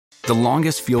The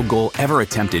longest field goal ever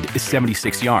attempted is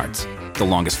 76 yards. The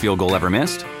longest field goal ever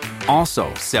missed?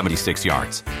 Also 76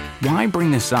 yards. Why bring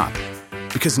this up?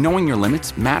 Because knowing your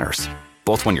limits matters,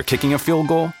 both when you're kicking a field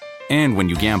goal and when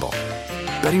you gamble.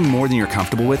 Betting more than you're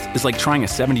comfortable with is like trying a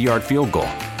 70-yard field goal.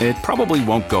 It probably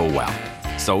won't go well.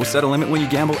 So set a limit when you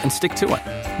gamble and stick to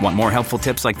it. Want more helpful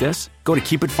tips like this? Go to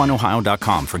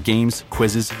keepitfunohio.com for games,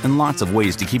 quizzes, and lots of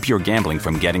ways to keep your gambling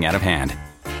from getting out of hand.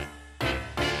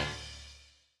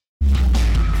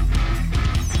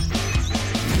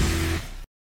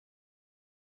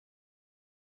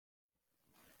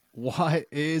 What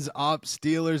is up,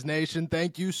 Steelers Nation?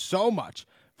 Thank you so much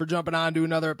for jumping on to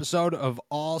another episode of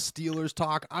All Steelers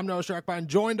Talk. I'm Noah Schreckbein,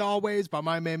 joined always by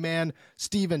my main man,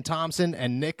 Steven Thompson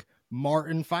and Nick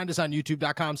Martin. Find us on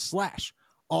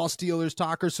youtube.com/All Steelers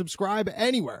Talk or subscribe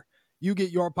anywhere you get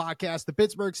your podcast. The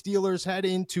Pittsburgh Steelers head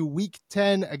into Week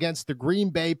 10 against the Green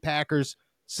Bay Packers,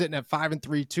 sitting at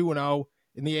 5-3, 2-0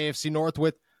 in the AFC North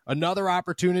with another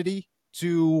opportunity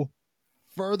to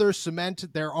further cement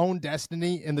their own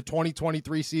destiny in the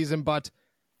 2023 season, but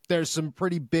there's some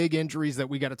pretty big injuries that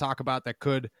we got to talk about that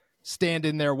could stand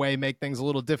in their way, make things a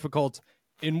little difficult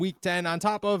in Week 10, on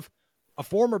top of a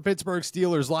former Pittsburgh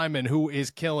Steelers lineman who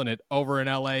is killing it over in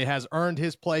LA, has earned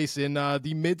his place in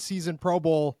the midseason Pro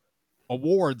Bowl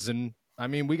awards. And I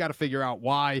mean, we got to figure out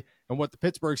why and what the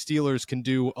Pittsburgh Steelers can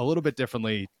do a little bit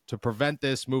differently to prevent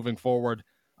this moving forward.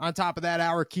 On top of that,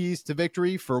 our keys to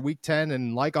victory for Week 10,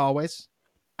 and like always,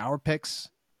 our picks,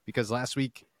 because last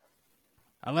week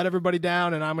I let everybody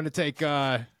down, and I'm going to take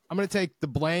the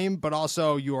blame, but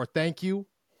also your thank you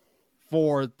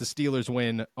for the Steelers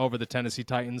win over the Tennessee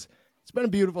Titans. It's been a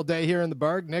beautiful day here in the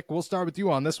Berg. Nick, we'll start with you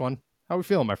on this one. How are we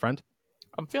feeling, my friend?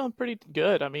 I'm feeling pretty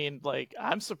good. I mean,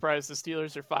 I'm surprised the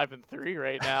Steelers are 5-3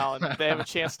 right now, and they have a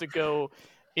chance to go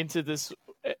into this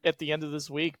at the end of this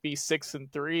week, be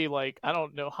 6-3. I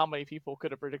don't know how many people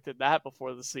could have predicted that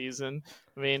before the season.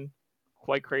 I mean,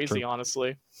 quite crazy,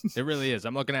 honestly. It really is.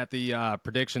 I'm looking at the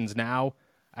predictions now.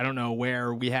 I don't know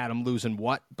where we had them losing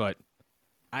what, but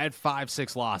I had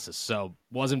 5-6 losses, so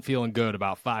wasn't feeling good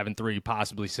about 5-3,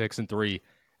 possibly 6-3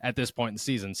 at this point in the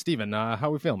season. Steven, how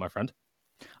are we feeling, my friend?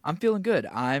 I'm feeling good.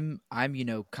 I'm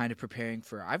kind of preparing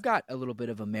for, I've got a little bit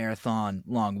of a marathon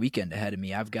long weekend ahead of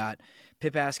me. I've got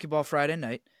Pitt basketball Friday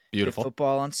night, beautiful, Pitt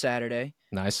football on Saturday,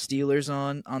 nice, Steelers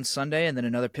on Sunday, and then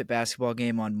another Pitt basketball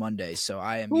game on Monday. So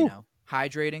I am,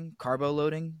 hydrating, carbo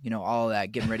loading, all of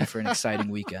that, getting ready for an exciting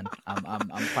weekend. I'm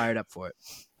fired up for it.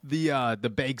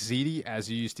 The baked ziti,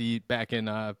 as you used to eat back in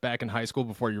high school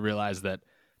before you realized that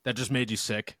just made you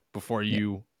sick before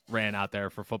you ran out there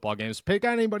for football games. Pitt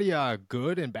got anybody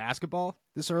good in basketball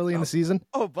this early in the season?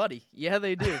 Oh, buddy, yeah,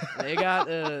 they do. They got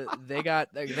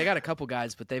a couple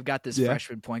guys, but they've got this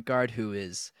freshman point guard who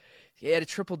he had a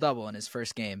triple-double in his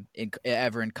first game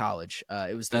ever in college.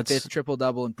 It was the fifth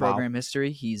triple-double in program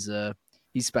history. He's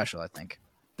special, I think.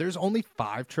 There's only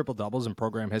 5 triple-doubles in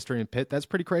program history in Pitt. That's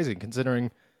pretty crazy, considering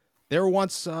they were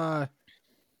once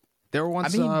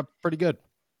pretty good.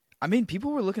 I mean,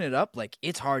 people were looking it up.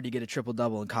 It's hard to get a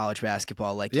triple-double in college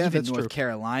basketball. Even North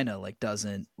Carolina,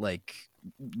 doesn't,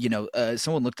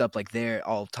 someone looked up, their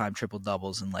all-time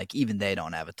triple-doubles, and, even they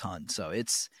don't have a ton. So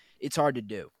it's hard to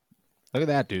do. Look at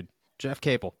that, dude. Jeff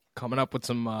Capel coming up with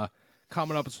some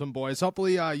boys.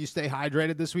 Hopefully you stay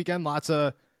hydrated this weekend. Lots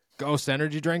of Ghost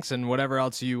energy drinks and whatever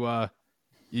else you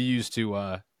use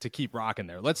to keep rocking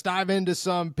there. Let's dive into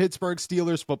some Pittsburgh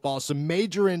Steelers football. Some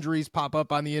major injuries pop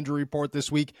up on the injury report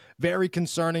this week. Very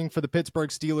concerning for the Pittsburgh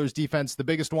Steelers defense. The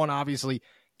biggest one, obviously,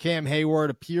 Cam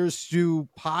Hayward appears to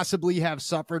possibly have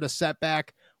suffered a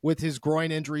setback with his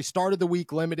groin injury. Started the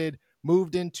week limited,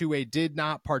 moved into a did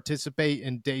not participate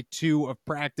in day 2 of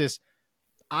practice.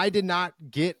 I did not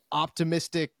get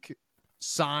optimistic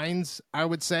signs, I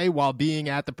would say, while being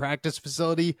at the practice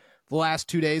facility the last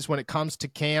 2 days when it comes to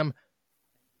Cam.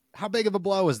 How big of a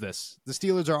blow is this? The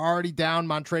Steelers are already down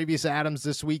Montravius Adams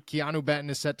this week. Keanu Benton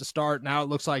is set to start. Now it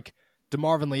looks like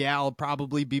DeMarvin Leal will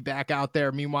probably be back out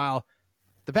there. Meanwhile,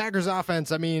 the Packers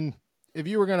offense, I mean, if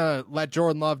you were going to let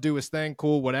Jordan Love do his thing,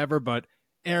 cool, whatever, but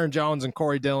Aaron Jones and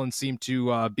Corey Dillon seem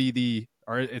to be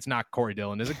or it's not Corey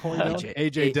Dillon. Is it Corey Dillon?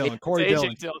 AJ Dillon. Corey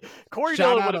Dillon. Corey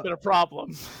Dillon would have been a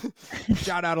problem.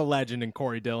 Shout out a legend in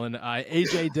Corey Dillon.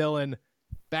 AJ Dillon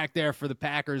back there for the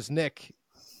Packers. Nick,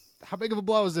 how big of a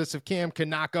blow is this if Cam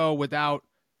cannot go without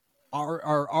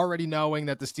are already knowing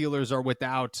that the Steelers are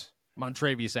without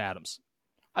Montravius Adams?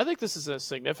 I think this is a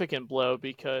significant blow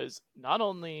because not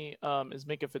only is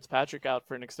Minka Fitzpatrick out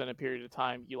for an extended period of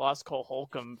time, you lost Cole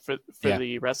Holcomb for Yeah.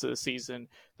 the rest of the season.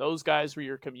 Those guys were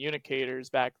your communicators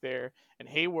back there, and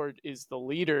Hayward is the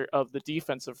leader of the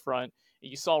defensive front.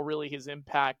 And you saw really his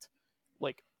impact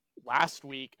like last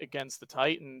week against the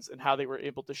Titans and how they were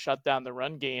able to shut down the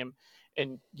run game.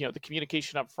 And the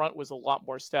communication up front was a lot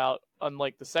more stout,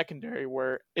 unlike the secondary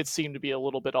where it seemed to be a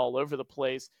little bit all over the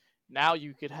place. Now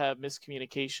you could have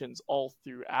miscommunications all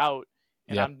throughout,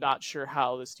 and Yep. I'm not sure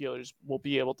how the Steelers will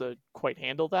be able to quite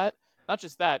handle that. Not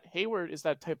just that, Hayward is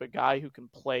that type of guy who can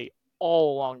play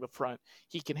all along the front.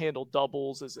 He can handle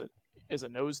doubles as a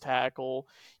nose tackle.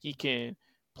 He can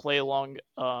play along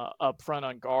up front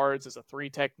on guards as a 3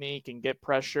 technique and get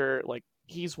pressure. Like,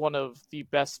 he's one of the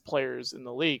best players in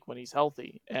the league when he's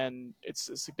healthy, and it's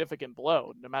a significant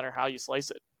blow no matter how you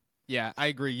slice it. Yeah, I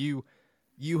agree.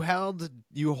 You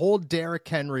hold Derrick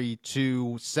Henry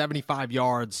to 75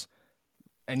 yards,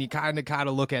 and you kind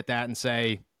of look at that and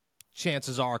say,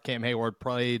 chances are Cam Hayward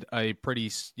played a pretty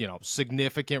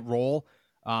significant role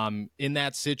in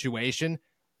that situation.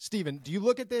 Steven, do you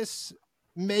look at this?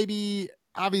 Maybe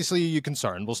obviously you're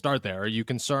concerned. We'll start there. Are you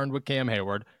concerned with Cam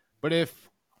Hayward? But if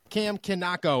Cam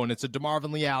cannot go and it's a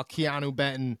DeMarvin Leal, Keanu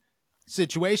Benton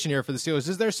situation here for the Steelers,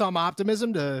 is there some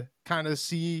optimism to kind of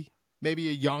see maybe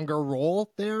a younger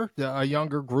role there, a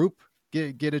younger group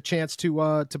get a chance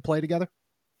to play together?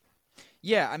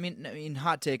 Yeah, I mean,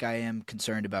 hot take. I am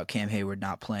concerned about Cam Hayward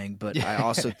not playing, but I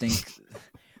also think,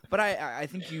 but I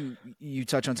think you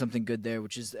touch on something good there,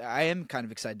 which is I am kind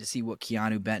of excited to see what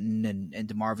Keanu Benton and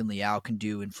DeMarvin Leal can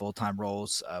do in full-time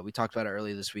roles. We talked about it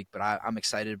earlier this week, but I'm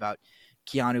excited about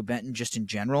Keanu Benton just in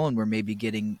general, and we're maybe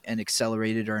getting an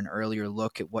accelerated or an earlier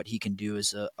look at what he can do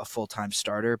as a full-time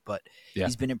starter. But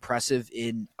he's been impressive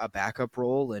in a backup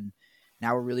role, and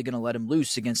now we're really going to let him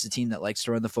loose against a team that likes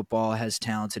to run the football, has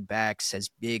talented backs, has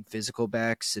big physical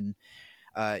backs. And,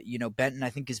 Benton,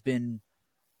 I think, has been,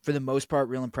 for the most part,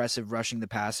 real impressive rushing the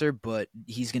passer, but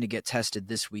he's going to get tested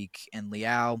this week. And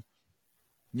Leal,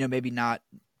 maybe not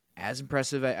as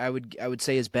impressive, I would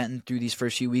say, as Benton through these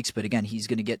first few weeks. But, again, he's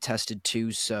going to get tested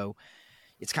too. So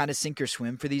it's kind of sink or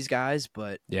swim for these guys.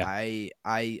 But I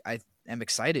am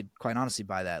excited, quite honestly,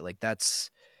 by that. Like,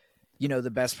 that's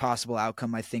the best possible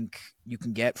outcome I think you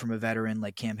can get from a veteran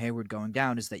like Cam Hayward going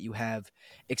down is that you have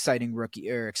exciting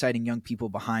young people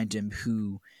behind him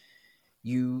who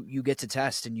you get to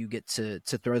test and you get to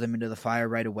throw them into the fire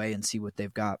right away and see what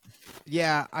they've got.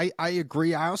 Yeah, I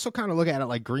agree. I also kind of look at it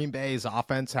like Green Bay's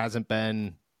offense hasn't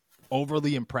been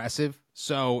overly impressive.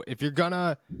 So if you're going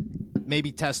to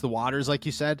maybe test the waters, like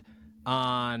you said,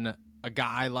 on a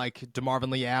guy like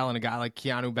DeMarvin Leal and a guy like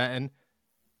Keanu Benton,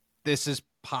 this is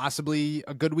possibly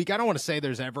a good week. I don't want to say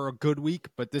there's ever a good week,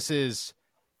 but this is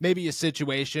maybe a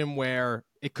situation where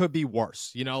it could be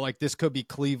worse. Like this could be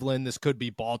Cleveland. This could be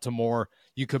Baltimore.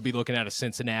 You could be looking at a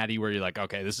Cincinnati where you're like,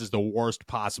 okay, this is the worst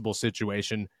possible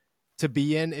situation to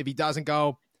be in. If he doesn't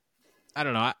go, I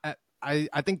don't know.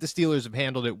 I think the Steelers have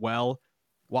handled it well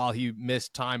while he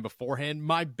missed time beforehand.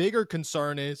 My bigger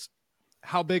concern is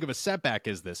how big of a setback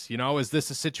is this? Is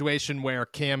this a situation where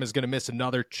Cam is going to miss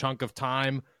another chunk of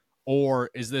time? Or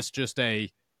is this just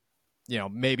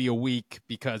maybe a week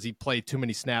because he played too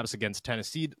many snaps against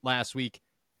Tennessee last week?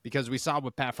 Because we saw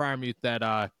with Pat Freiermuth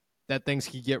that things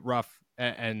could get rough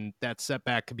and that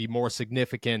setback could be more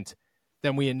significant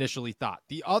than we initially thought.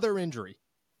 The other injury,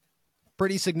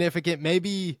 pretty significant,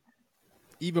 maybe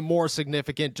even more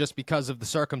significant just because of the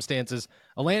circumstances.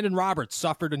 Landon Roberts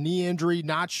suffered a knee injury.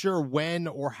 Not sure when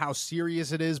or how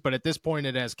serious it is, but at this point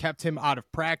it has kept him out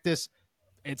of practice.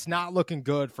 It's not looking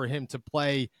good for him to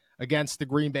play against the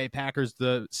Green Bay Packers.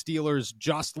 The Steelers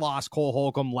just lost Cole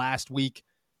Holcomb last week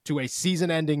to a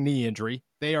season-ending knee injury.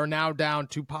 They are now down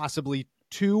to possibly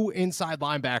 2 inside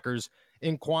linebackers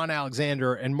in Quan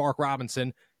Alexander and Mark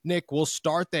Robinson. Nick, we'll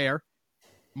start there.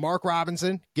 Mark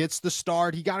Robinson gets the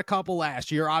start. He got a couple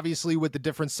last year, obviously with the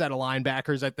different set of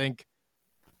linebackers. I think,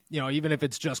 even if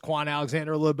it's just Quan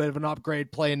Alexander, a little bit of an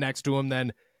upgrade playing next to him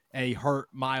than a hurt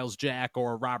Miles Jack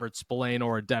or a Robert Spillane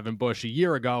or a Devin Bush a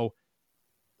year ago.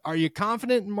 Are you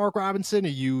confident in Mark Robinson? Do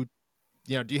you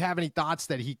have any thoughts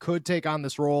that he could take on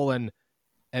this role and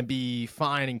be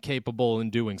fine and capable in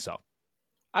doing so?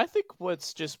 I think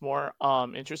what's just more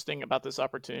interesting about this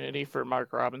opportunity for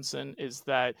Mark Robinson is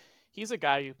that he's a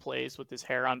guy who plays with his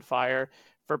hair on fire,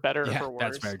 for better or for worse.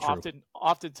 That's very true.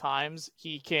 Oftentimes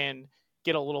he can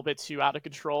get a little bit too out of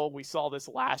control. We saw this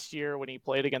last year when he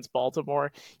played against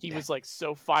Baltimore. He was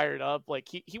so fired up.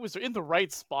 He was in the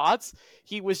right spots.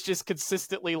 He was just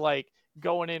consistently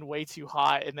going in way too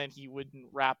hot and then he wouldn't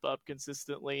wrap up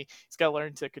consistently. He's got to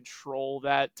learn to control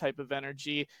that type of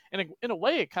energy. And in a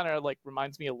way, it kind of like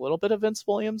reminds me a little bit of Vince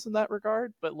Williams in that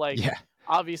regard. But like,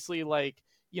 obviously, like,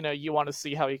 you know, you want to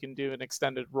see how he can do an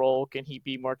extended role. Can he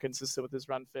be more consistent with his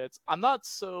run fits? I'm not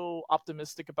so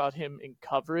optimistic about him in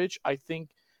coverage. I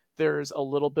think there's a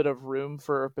little bit of room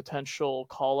for a potential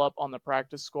call up on the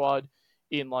practice squad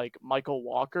in like Michael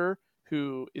Walker,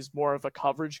 who is more of a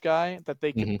coverage guy that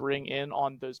they can bring in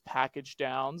on those package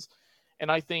downs.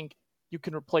 And I think you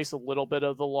can replace a little bit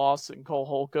of the loss in Cole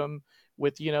Holcomb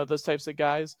with, you know, those types of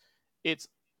guys. It's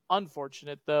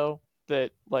unfortunate though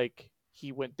that like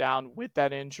he went down with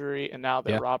that injury and now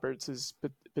that Roberts is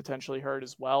potentially hurt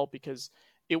as well, because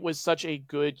it was such a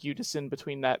good unison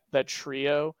between that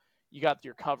trio. You got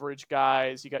your coverage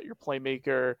guys, you got your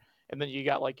playmaker, and then you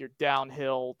got like your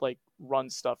downhill, like run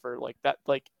stuffer like that.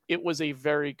 Like it was a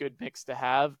very good mix to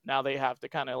have. Now they have to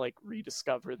kind of like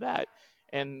rediscover that,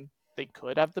 and they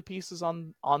could have the pieces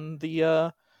on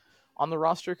the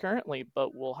roster currently,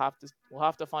 but we'll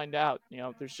have to find out. You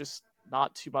know, there's just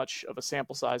not too much of a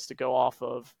sample size to go off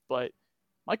of, but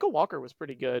Michael Walker was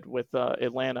pretty good with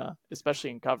Atlanta,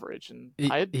 especially in coverage, and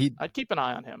I'd keep an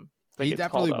eye on him. He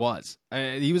definitely was.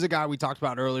 He was a guy we talked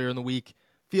about earlier in the week.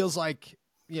 Feels like,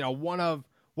 you know, one of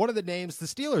the names, the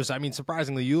Steelers. I mean,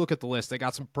 surprisingly, you look at the list, they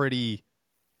got some pretty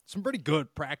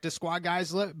good practice squad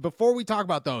guys. Before we talk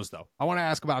about those, though, I want to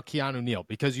ask about Keanu Neal,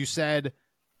 because you said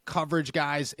coverage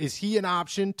guys. Is he an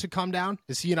option to come down?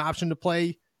 Is he an option to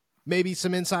play maybe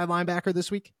some inside linebacker this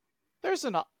week? There's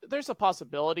a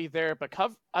possibility there, but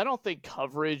I don't think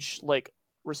coverage like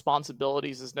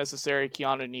responsibilities is necessary.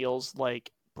 Keanu Neal's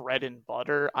like bread and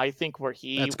butter. I think where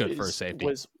he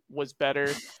was better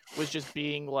was just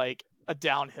being like a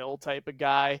downhill type of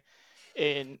guy,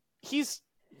 and he's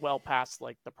well past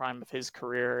like the prime of his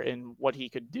career and what he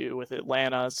could do with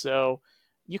Atlanta. So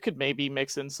you could maybe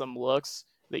mix in some looks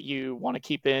that you want to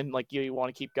keep in, like you want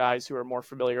to keep guys who are more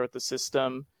familiar with the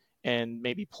system and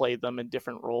maybe play them in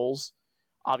different roles.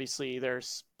 Obviously,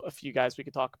 there's a few guys we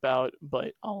could talk about,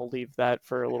 but I'll leave that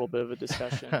for a little bit of a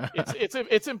discussion.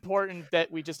 It's important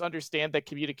that we just understand that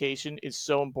communication is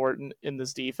so important in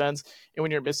this defense. And when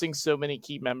you're missing so many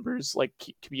key members, like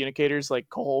key communicators, like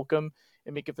Cole Holcomb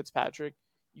and Minka Fitzpatrick,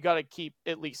 you got to keep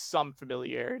at least some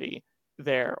familiarity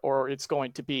there, or it's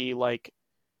going to be like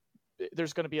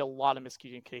there's going to be a lot of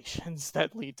miscommunications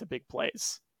that lead to big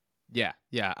plays. Yeah,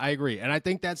 I agree. And I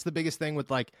think that's the biggest thing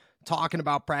with like talking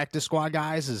about practice squad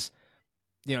guys is,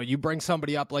 you know, you bring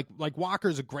somebody up like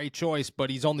Walker's a great choice, but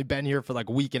he's only been here for like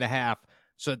a week and a half.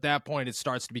 So at that point, it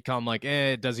starts to become like,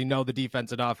 does he know the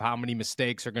defense enough? How many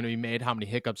mistakes are going to be made? How many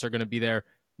hiccups are going to be there?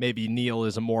 Maybe Neal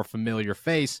is a more familiar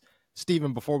face.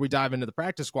 Steven, before we dive into the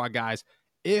practice squad guys,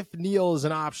 if Neal is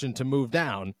an option to move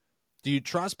down, do you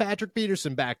trust Patrick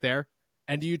Peterson back there?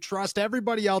 And do you trust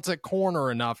everybody else at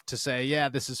corner enough to say, yeah,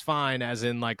 this is fine, as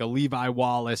in like a Levi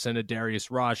Wallace and a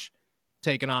Darius Rush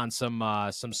taking on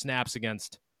some snaps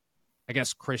against, I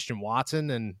guess, Christian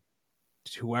Watson and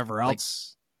whoever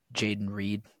else? Like Jaden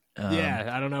Reed.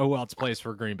 I don't know who else plays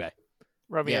for Green Bay.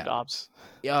 Romeo Doubs.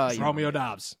 Romeo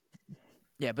Doubs.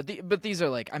 Yeah, but these are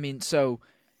like, I mean, so,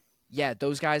 yeah,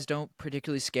 those guys don't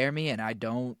particularly scare me, and I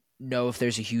don't know if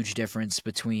there's a huge difference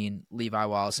between Levi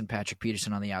Wallace and Patrick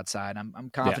Peterson on the outside. I'm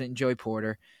confident in Joey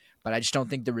Porter, but I just don't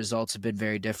think the results have been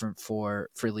very different for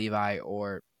Levi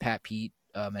or Pat Pete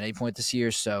at any point this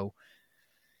year. So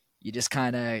you just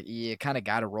kind of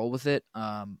got to roll with it.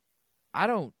 I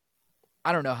don't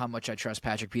know how much I trust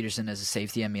Patrick Peterson as a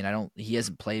safety. I mean, he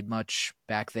hasn't played much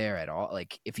back there at all.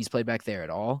 Like if he's played back there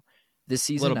at all this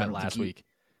season, a little bit last week.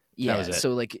 Yeah.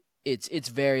 So like, it's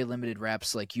very limited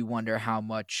reps. Like you wonder how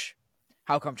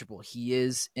comfortable he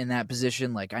is in that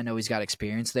position. Like I know he's got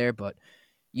experience there, but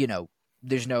you know,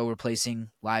 there's no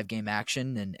replacing live game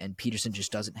action, and Peterson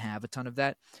just doesn't have a ton of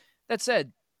that. That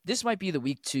said, this might be the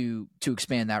week to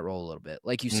expand that role a little bit.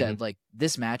 Like you said, like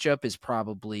this matchup is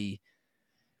probably,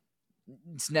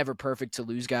 it's never perfect to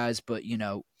lose guys, but you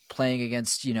know, playing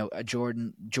against, you know, a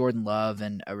Jordan Love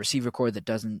and a receiver core that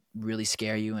doesn't really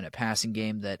scare you, in a passing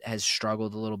game that has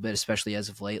struggled a little bit, especially as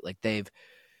of late. Like you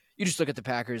just look at the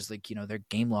Packers, like, you know, their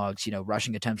game logs, you know,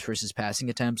 rushing attempts versus passing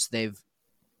attempts. They've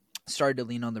started to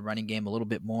lean on the running game a little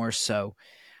bit more. So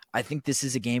I think this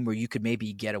is a game where you could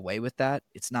maybe get away with that.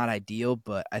 It's not ideal,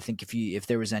 but I think if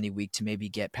there was any week to maybe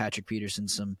get Patrick Peterson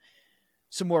some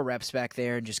more reps back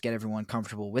there and just get everyone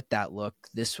comfortable with that look,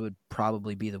 this would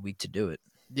probably be the week to do it.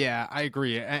 Yeah, I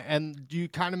agree. And you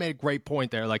kind of made a great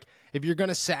point there. Like, if you're going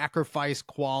to sacrifice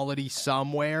quality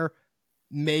somewhere,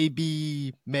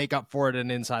 maybe make up for it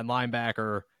an inside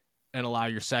linebacker and allow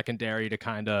your secondary to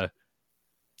kind of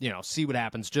see what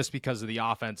happens just because of the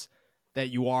offense that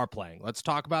you are playing. Let's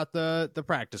talk about the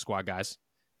practice squad, guys.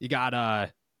 You got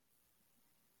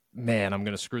man, I'm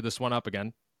going to screw this one up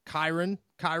again. Kyron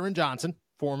Johnson,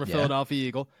 former Philadelphia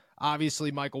Eagle.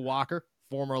 Obviously, Michael Walker,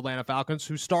 former Atlanta Falcons,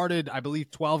 who started, I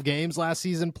believe, 12 games last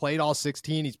season, played all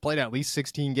 16. He's played at least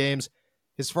 16 games.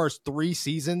 His first 3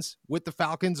 seasons with the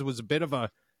Falcons was a bit of a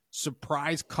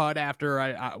surprise cut after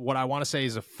what I want to say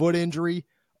is a foot injury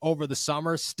over the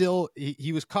summer. Still,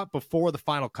 he was cut before the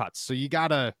final cuts. So you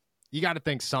gotta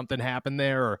think something happened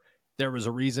there, or there was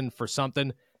a reason for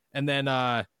something. And then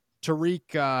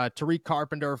Tariq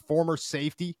Carpenter, former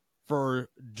safety for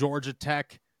Georgia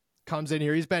Tech, comes in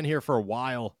here. He's been here for a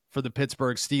while for the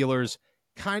Pittsburgh Steelers.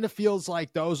 Kind of feels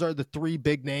like those are the 3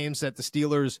 big names that the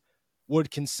Steelers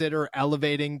would consider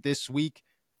elevating this week.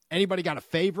 Anybody got a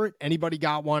favorite? Anybody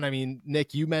got one? I mean,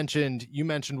 Nick, you mentioned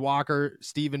Walker.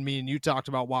 Steven, me and you talked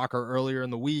about Walker earlier in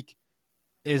the week.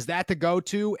 Is that the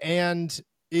go-to? And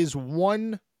is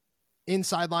one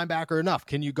inside linebacker enough?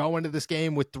 Can you go into this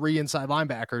game with 3 inside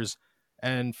linebackers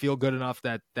and feel good enough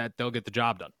that they'll get the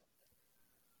job done?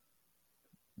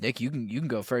 Nick, you can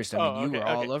go first. I mean,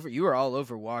 you were all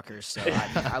over Walker, so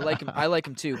I like him. I like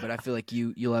him too, but I feel like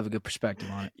you'll have a good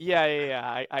perspective on it.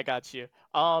 Yeah. I got you.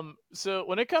 So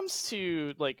when it comes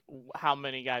to like how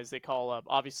many guys they call up,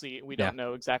 obviously we don't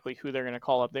know exactly who they're going to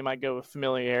call up. They might go with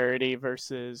familiarity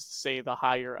versus, say, the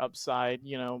higher upside,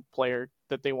 player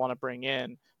that they want to bring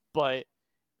in. But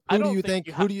who do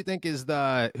you think is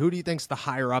the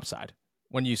higher upside?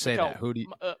 When you say that, who do you...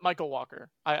 Michael Walker,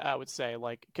 I would say,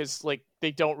 because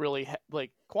they don't really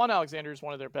Quan Alexander is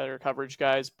one of their better coverage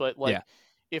guys, but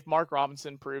if Mark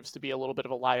Robinson proves to be a little bit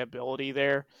of a liability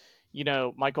there,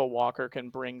 Michael Walker can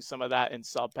bring some of that in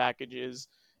sub packages,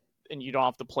 and you don't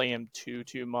have to play him too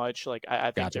much.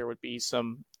 I think there would be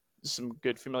some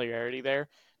good familiarity there.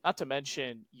 Not to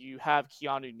mention you have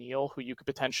Keanu Neal, who you could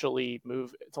potentially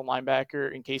move to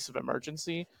linebacker in case of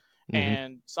emergency.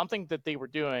 And something that they were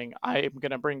doing, I'm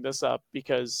going to bring this up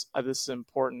because this is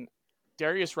important.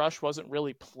 Darius Rush wasn't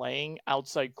really playing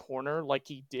outside corner like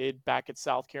he did back at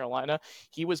South Carolina.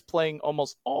 He was playing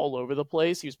almost all over the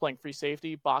place. He was playing free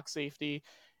safety, box safety,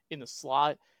 in the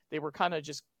slot. They were kind of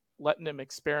just letting him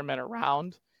experiment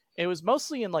around. It was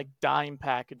mostly in dime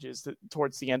packages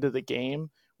towards the end of the game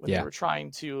when they were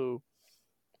trying to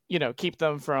keep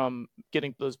them from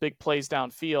getting those big plays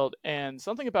downfield. And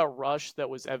something about Rush that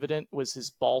was evident was his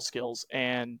ball skills.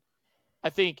 And I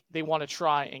think they want to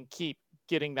try and keep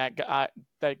getting that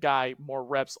guy more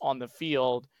reps on the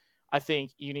field. I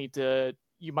think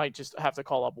you might just have to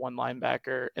call up one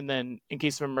linebacker, and then in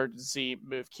case of emergency,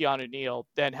 move Keanu Neal,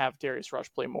 then have Darius Rush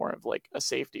play more of a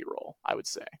safety role, I would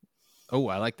say. Oh,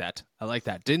 I like that.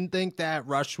 Didn't think that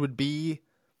Rush would be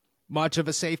much of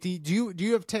a safety. Do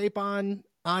you have tape on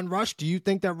Rush? Do you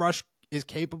think that Rush is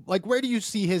capable? Where do you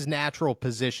see his natural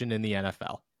position in the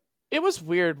NFL? It was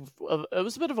weird. It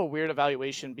was a bit of a weird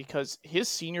evaluation because his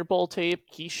Senior Bowl tape,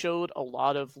 he showed a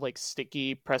lot of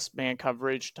sticky press man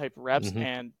coverage type reps,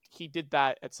 and he did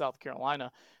that at South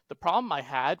Carolina. The problem I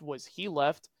had was he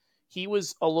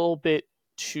was a little bit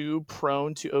too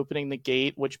prone to opening the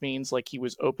gate, which means he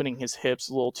was opening his hips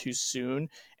a little too soon,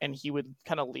 and he would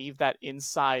kind of leave that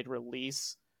inside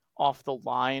release off the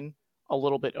line a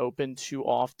little bit open too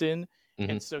often.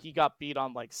 And so he got beat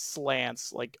on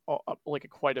slants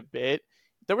quite a bit.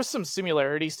 There was some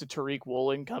similarities to Tariq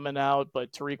Woolen coming out,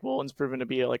 but Tariq Woolen's proven to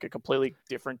be a completely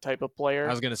different type of player. I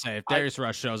was going to say, if Darius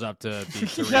Rush shows up to beat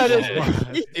Tariq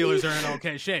Woolen, Steelers are in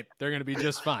okay shape. They're going to be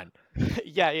just fine.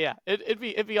 Yeah.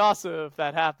 It'd be awesome if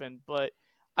that happened, but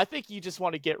I think you just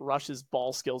want to get Rush's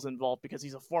ball skills involved because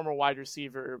he's a former wide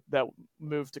receiver that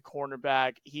moved to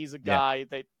cornerback. He's a guy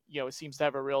that seems to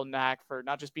have a real knack for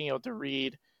not just being able to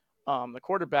read the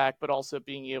quarterback, but also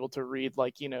being able to read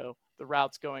the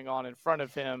routes going on in front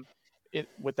of him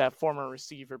with that former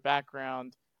receiver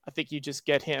background. I think you just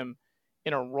get him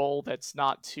in a role that's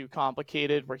not too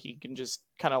complicated where he can just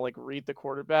kind of read the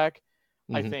quarterback.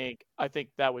 I think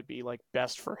that would be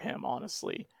best for him,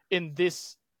 honestly, in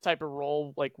this type of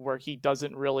role, where he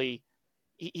doesn't really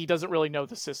know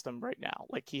the system right now.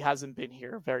 He hasn't been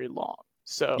here very long.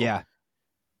 So yeah.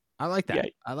 I like that. Yeah.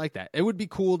 I like that. It would be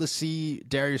cool to see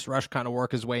Darius Rush kind of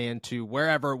work his way into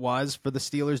wherever it was for the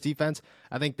Steelers defense.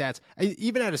 I think that's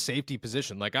even at a safety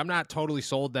position. I'm not totally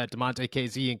sold that DeMonte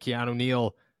KZ and Keanu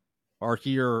Neal are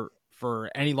here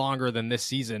for any longer than this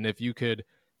season. If you could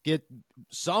get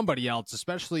somebody else,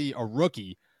 especially a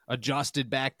rookie,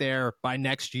 adjusted back there by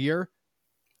next year,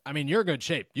 I mean, you're in good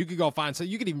shape. You could go find, so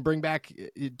you could even bring back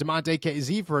DeMonte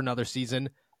KZ for another season,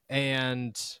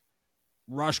 and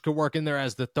Rush could work in there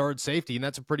as the third safety, and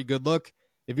that's a pretty good look.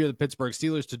 if you're the Pittsburgh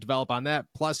Steelers, to develop on that.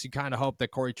 Plus, you kind of hope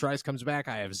that Corey Trice comes back.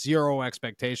 I have zero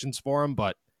expectations for him,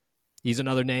 but he's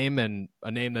another name and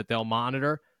a name that they'll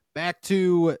monitor. Back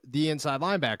to the inside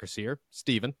linebackers here,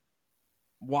 Steven.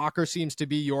 Walker seems to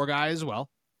be your guy as well.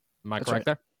 Am I correct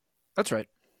there? That's right.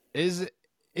 Is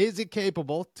it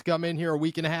capable to come in here a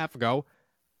week and a half ago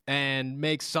and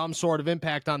make some sort of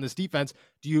impact on this defense?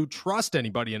 Do you trust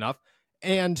anybody enough?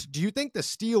 And do you think the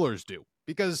Steelers do?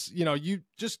 Because, you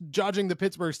just judging the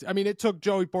Pittsburgh, it took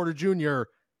Joey Porter Jr.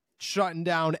 shutting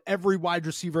down every wide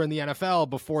receiver in the NFL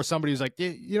before somebody was like,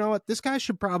 you know what, this guy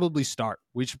should probably start.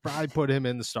 We should probably put him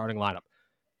in the starting lineup.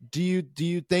 Do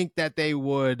you think that they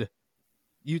would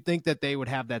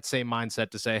have that same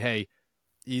mindset to say, hey,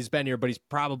 he's been here, but he's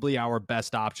probably our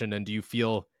best option? And do you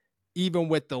feel, even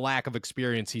with the lack of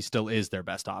experience, he still is their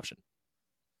best option?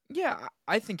 Yeah,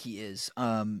 I think he is.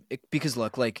 Because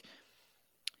look,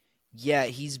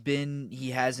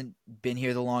 he hasn't been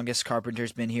here the longest.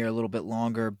 Carpenter's been here a little bit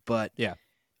longer, but yeah,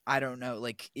 I don't know.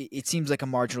 It seems like a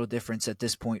marginal difference at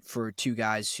this point for two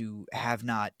guys who have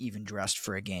not even dressed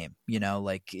for a game.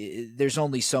 There's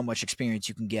only so much experience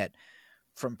you can get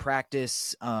from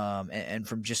practice and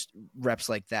from just reps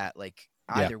like that.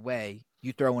 Either way,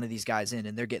 you throw one of these guys in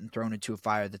and they're getting thrown into a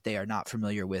fire that they are not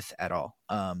familiar with at all.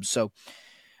 So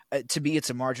to me, it's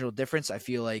a marginal difference. I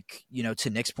feel like, to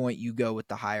Nick's point, you go with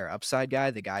the higher upside guy,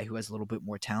 the guy who has a little bit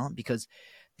more talent, because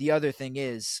the other thing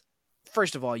is,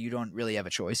 first of all, you don't really have a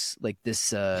choice.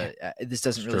 This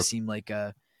doesn't really seem like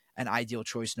an ideal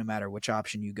choice no matter which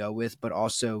option you go with, but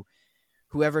also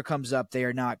whoever comes up, they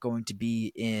are not going to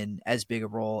be in as big a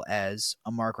role as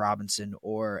a Mark Robinson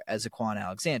or as a Quan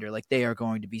Alexander. They are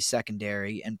going to be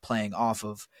secondary and playing off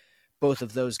of both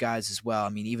of those guys as well.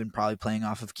 Even probably playing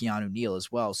off of Keanu Neal as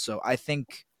well. So I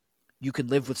think you could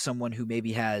live with someone who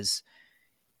maybe has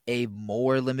a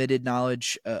more limited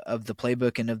knowledge of the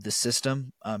playbook and of the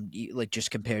system,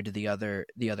 just compared to the other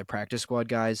practice squad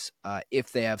guys,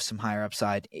 if they have some higher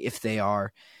upside, if they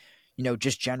are,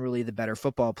 just generally the better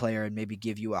football player, and maybe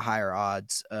give you a higher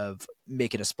odds of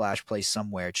making a splash play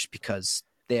somewhere just because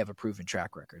they have a proven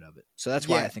track record of it. So that's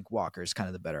why I think Walker is kind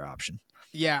of the better option.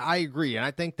 Yeah, I agree. And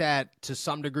I think that to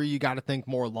some degree, you got to think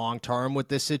more long-term with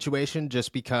this situation,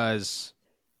 just because,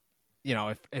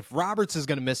 if Roberts is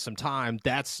going to miss some time,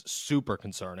 that's super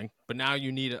concerning. But now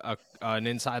you need an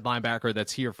inside linebacker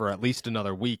that's here for at least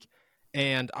another week.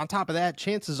 And on top of that,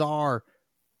 chances are,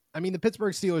 the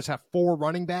Pittsburgh Steelers have 4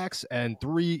 running backs and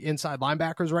 3 inside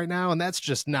linebackers right now, and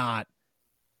that's not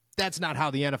how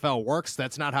the NFL works.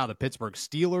 That's not how the Pittsburgh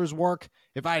Steelers work.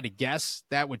 If I had to guess,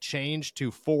 that would change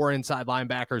to 4 inside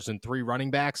linebackers and 3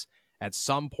 running backs at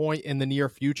some point in the near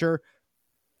future.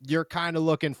 You're kind of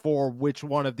looking for which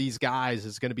one of these guys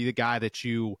is going to be the guy that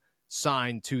you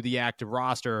sign to the active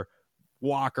roster.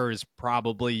 Walker is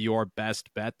probably your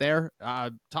best bet there.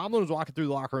 Tomlin was walking through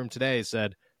the locker room today,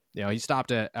 said, he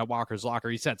stopped at Walker's locker.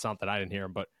 He said something. I didn't hear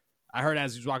him, but I heard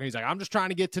as he was walking, he's like, I'm just trying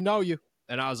to get to know you.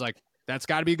 And I was like, that's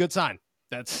got to be a good sign.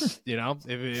 That's,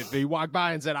 if he walked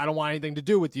by and said, I don't want anything to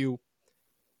do with you,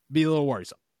 be a little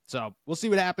worrisome. So we'll see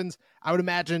what happens. I would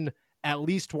imagine at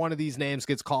least one of these names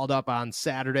gets called up on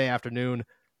Saturday afternoon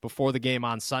before the game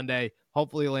on Sunday.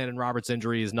 Hopefully Landon Roberts'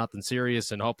 injury is nothing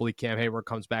serious, and hopefully Cam Hayward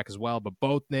comes back as well. But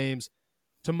both names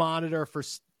to monitor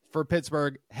for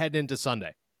Pittsburgh heading into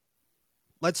Sunday.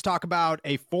 Let's talk about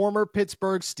a former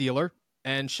Pittsburgh Steeler,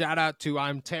 and shout out to,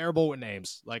 I'm terrible with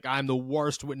names. I'm the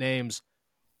worst with names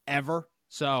ever.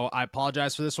 So I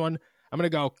apologize for this one. I'm going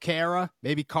to go Kara,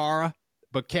 maybe Kara,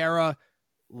 but Kara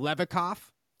Levikov.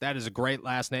 That is a great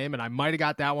last name, and I might have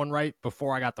got that one right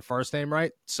before I got the first name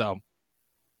right. So,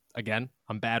 again,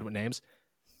 I'm bad with names.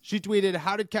 She tweeted,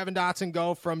 how did Kevin Dotson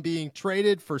go from being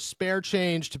traded for spare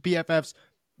change to PFF's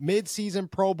midseason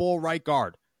Pro Bowl right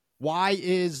guard? Why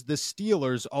is the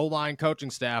Steelers' O-line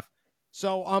coaching staff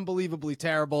so unbelievably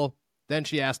terrible? Then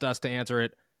she asked us to answer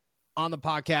it on the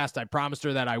podcast. I promised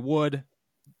her that I would.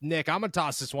 Nick, I'm going to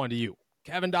toss this one to you.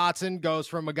 Kevin Dotson goes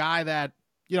from a guy that,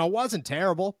 wasn't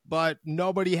terrible, but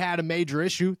nobody had a major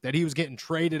issue that he was getting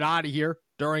traded out of here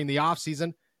during the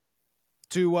offseason,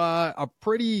 to a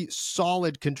pretty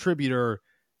solid contributor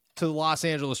to the Los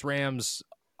Angeles Rams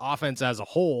offense as a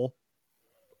whole.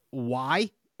 Why?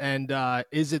 And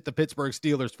is it the Pittsburgh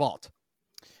Steelers' fault?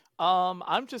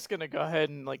 I'm just going to go ahead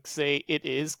and say it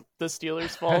is the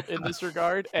Steelers' fault in this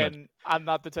regard. And I'm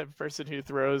not the type of person who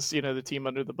throws, the team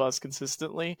under the bus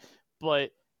consistently.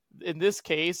 But in this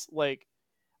case,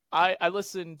 I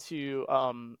listened to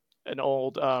an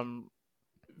old podcast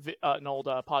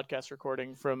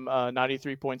recording from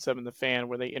 93.7 The Fan,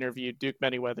 where they interviewed Duke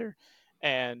Manyweather,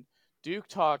 and Duke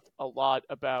talked a lot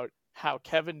about how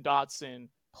Kevin Dotson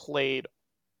played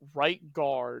right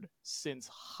guard since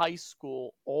high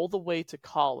school all the way to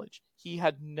college. He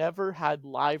had never had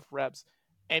live reps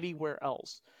anywhere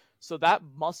else. So that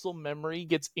muscle memory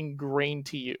gets ingrained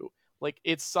to you. Like,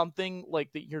 it's something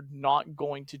like that you're not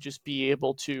going to just be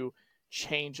able to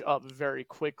change up very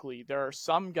quickly. There are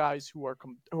some guys who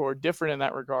are different in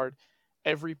that regard.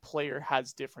 Every player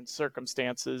has different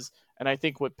circumstances, and I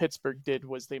think what Pittsburgh did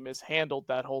was they mishandled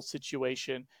that whole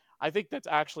situation. I think that's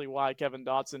actually why Kevin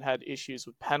Dotson had issues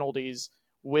with penalties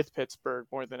with Pittsburgh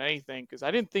more than anything, because I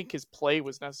didn't think his play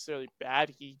was necessarily bad.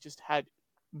 He just had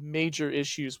major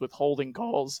issues with holding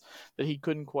calls that he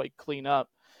couldn't quite clean up.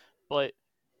 But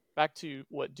back to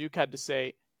what Duke had to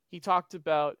say, he talked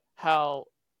about how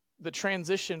the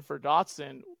transition for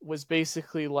Dotson was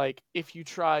basically like if you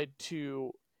tried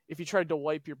to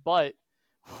wipe your butt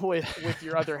with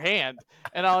your other hand.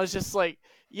 And I was just like,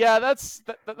 yeah,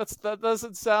 that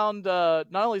doesn't sound not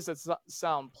only does it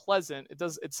sound pleasant,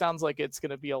 it sounds like it's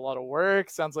going to be a lot of work.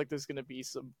 Sounds like there's going to be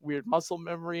some weird muscle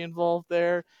memory involved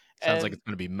there. Sounds like it's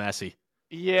going to be messy.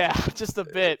 Yeah, just a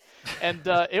bit. And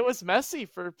it was messy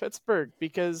for Pittsburgh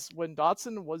because when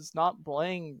Dotson was not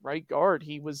playing right guard,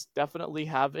 he was definitely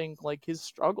having like his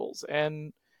struggles.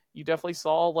 And you definitely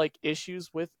saw like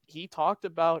issues with, he talked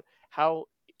about how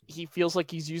he feels like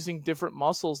he's using different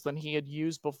muscles than he had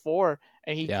used before.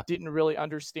 And he didn't really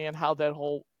understand how that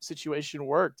whole situation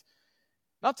worked.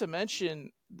 Not to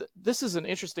mention, this is an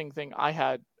interesting thing I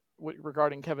had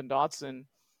regarding Kevin Dotson.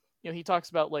 You know, he talks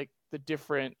about like the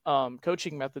different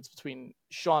coaching methods between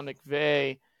Sean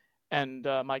McVay and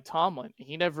Mike Tomlin.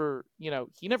 He never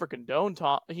condoned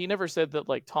he never said that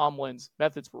like Tomlin's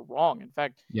methods were wrong. In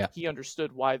fact, he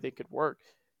understood why they could work.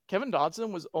 Kevin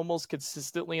Dotson was almost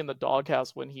consistently in the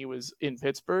doghouse when he was in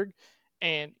Pittsburgh,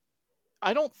 and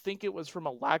I don't think it was from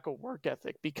a lack of work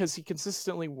ethic because he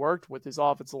consistently worked with his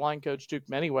offensive line coach, Duke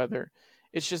Manyweather.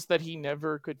 It's just that he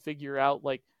never could figure out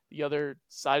like the other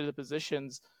side of the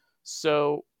positions.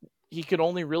 So he could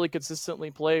only really consistently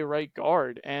play right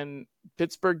guard, and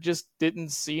Pittsburgh just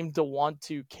didn't seem to want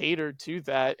to cater to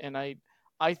that. And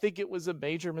I think it was a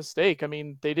major mistake. I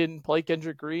mean, they didn't play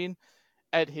Kendrick Green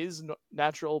at his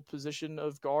natural position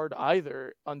of guard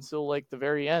either until like the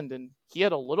very end. And he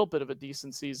had a little bit of a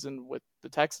decent season with the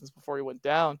Texans before he went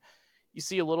down. You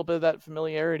see a little bit of that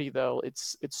familiarity though.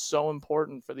 It's so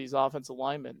important for these offensive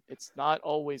linemen. It's not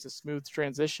always a smooth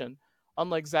transition.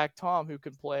 Unlike Zach Tom, who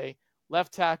can play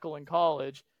left tackle in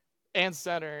college and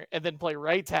center and then play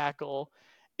right tackle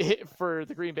for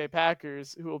the Green Bay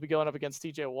Packers, who will be going up against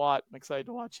TJ Watt. I'm excited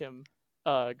to watch him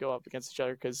go up against each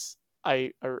other because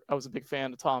I was a big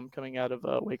fan of Tom coming out of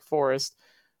Wake Forest.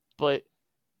 But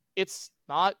it's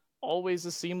not always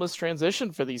a seamless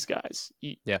transition for these guys.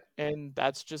 And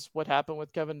that's just what happened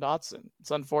with Kevin Dotson. It's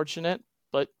unfortunate,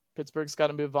 but Pittsburgh's got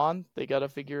to move on. They got to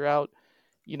figure out,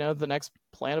 the next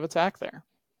plan of attack there.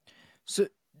 So,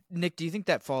 Nick, do you think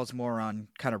that falls more on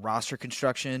kind of roster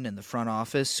construction and the front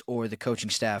office or the coaching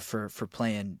staff for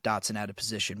playing Dotson out of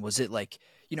position? Was it like,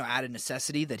 out of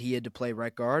necessity that he had to play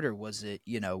right guard, or was it,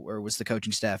 or was the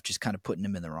coaching staff just kind of putting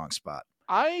him in the wrong spot?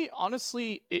 I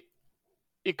honestly,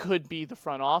 it could be the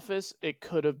front office. It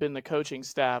could have been the coaching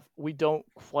staff. We don't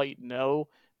quite know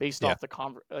based off the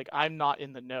like, I'm not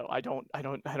in the know. I don't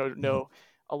know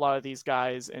a lot of these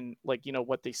guys and like,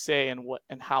 what they say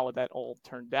and how that all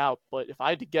turned out. But if I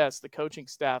had to guess, the coaching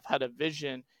staff had a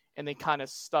vision and they kind of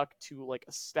stuck to like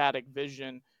a static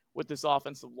vision with this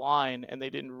offensive line, and they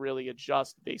didn't really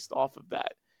adjust based off of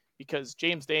that because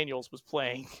James Daniels was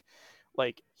playing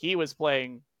like he was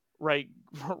playing right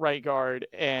guard,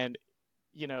 and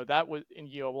that was, and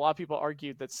a lot of people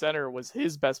argued that center was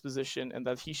his best position and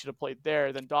that he should have played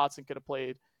there. Then Dotson could have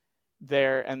played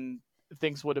there and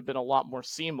things would have been a lot more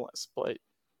seamless. But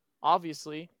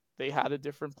obviously they had a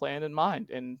different plan in mind,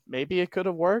 and maybe it could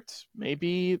have worked.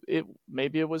 Maybe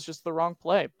it was just the wrong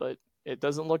play, but it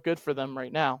doesn't look good for them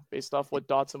right now based off what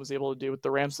Dotson was able to do with the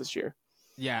Rams this year.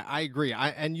 Yeah, I agree.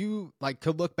 And you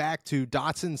could look back to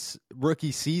Dotson's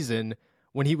rookie season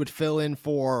when he would fill in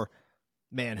for,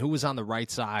 who was on the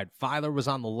right side? Filer was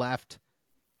on the left.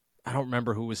 I don't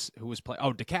remember who was playing.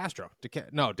 Oh, DeCastro.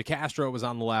 DeCastro was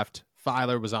on the left.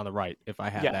 Filer was on the right, if I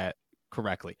had that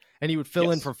correctly. And he would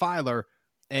fill in for Filer,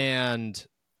 and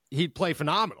he'd play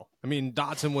phenomenal. I mean,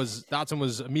 Dotson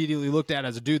was immediately looked at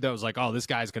as a dude that was like, oh, this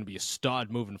guy's going to be a stud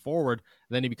moving forward.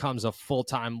 And then he becomes a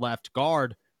full-time left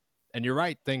guard. And you're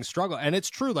right, things struggle. And it's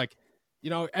true. Like,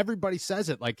 everybody says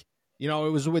it. Like, it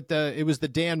was the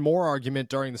Dan Moore argument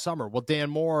during the summer. Well, Dan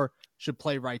Moore should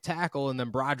play right tackle, and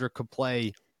then Broderick could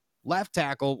play left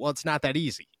tackle. Well, it's not that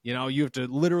easy. You know, you have to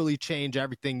literally change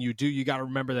everything you do. You got to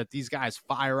remember that these guys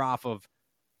fire off of,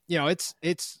 you know, it's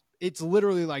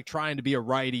literally like trying to be a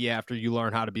righty after you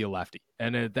learn how to be a lefty.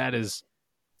 And that is,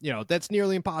 you know, that's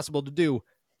nearly impossible to do.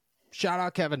 Shout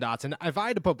out Kevin Dotson. If I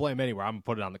had to put blame anywhere, I'm going to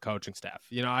put it on the coaching staff.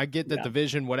 You know, I get that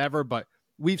division, whatever, but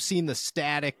we've seen the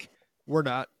static. We're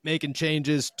not making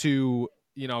changes to,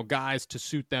 you know, guys to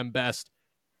suit them best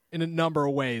in a number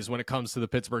of ways when it comes to the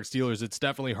Pittsburgh Steelers. It's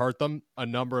definitely hurt them a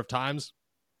number of times.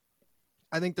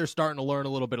 I think they're starting to learn a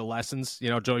little bit of lessons. You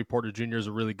know, Joey Porter Jr. is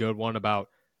a really good one about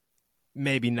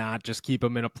maybe not just keep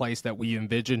him in a place that we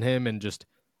envision him and just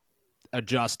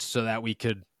adjust so that we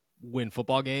could win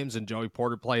football games. And Joey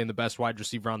Porter playing the best wide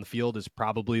receiver on the field is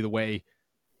probably the way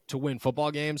to win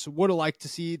football games. Would have liked to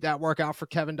see that work out for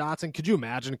Kevin Dotson. Could you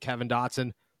imagine Kevin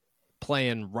Dotson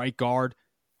playing right guard,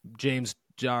 James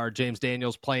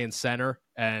Daniels playing center,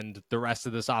 and the rest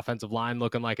of this offensive line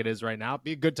looking like it is right now? It'd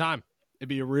be a good time. It'd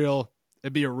be a real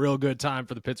good time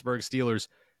for the Pittsburgh Steelers.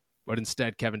 But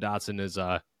instead, Kevin Dotson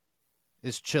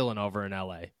is chilling over in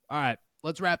LA. All right,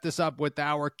 let's wrap this up with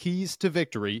our keys to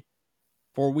victory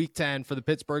for Week 10 for the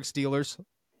Pittsburgh Steelers.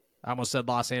 I almost said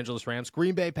Los Angeles Rams.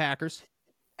 Green Bay Packers.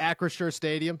 Acrisure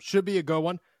Stadium. Should be a good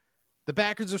one. The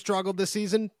Packers have struggled this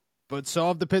season, but so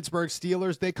have the Pittsburgh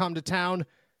Steelers. They come to town.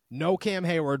 No Cam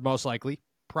Hayward, most likely.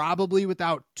 Probably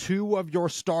without two of your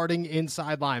starting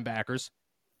inside linebackers.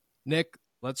 Nick,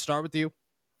 let's start with you.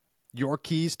 Your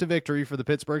keys to victory for the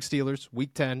Pittsburgh Steelers,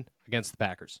 Week 10 against the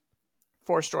Packers.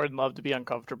 Force Jordan Love to be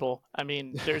uncomfortable. I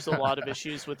mean, there's a lot of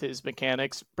issues with his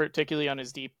mechanics, particularly on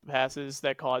his deep passes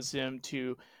that cause him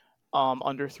to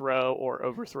underthrow or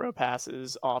overthrow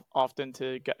passes often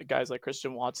to guys like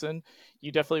Christian Watson.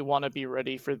 You definitely want to be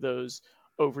ready for those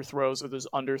overthrows or those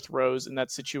underthrows in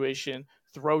that situation.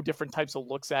 Throw different types of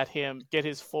looks at him, get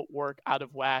his footwork out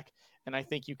of whack, and I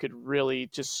think you could really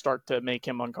just start to make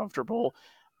him uncomfortable.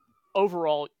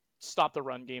 Overall, stop the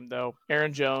run game, though.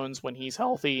 Aaron Jones, when he's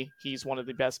healthy, he's one of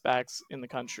the best backs in the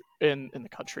country. In the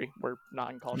country, we're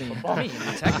not in college football.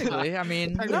 Technically,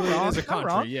 it is a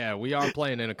country. Yeah, we are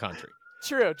playing in a country.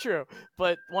 True.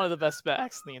 But one of the best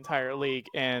backs in the entire league,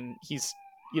 and he's,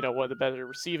 you know, one of the better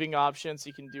receiving options.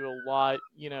 He can do a lot,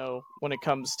 you know, when it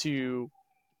comes to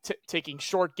taking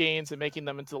short gains and making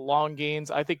them into long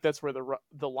gains. I think that's where the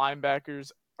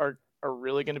linebackers are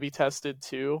really going to be tested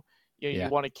too. You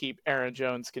want to keep Aaron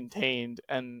Jones contained.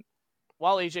 And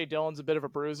while A.J. Dillon's a bit of a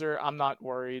bruiser, I'm not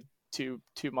worried too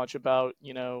much about,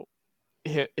 you know,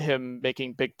 him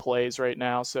making big plays right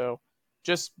now. So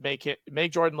just make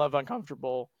Jordan Love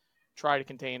uncomfortable. Try to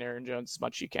contain Aaron Jones as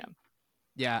much as you can.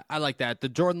 Yeah, I like that. The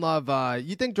Jordan Love,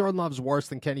 you think Jordan Love's worse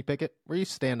than Kenny Pickett? Where do you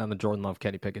stand on the Jordan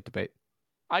Love-Kenny Pickett debate?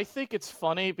 I think it's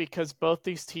funny because both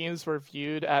these teams were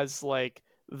viewed as like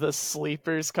the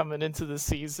sleepers coming into the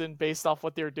season based off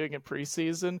what they were doing in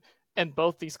preseason. And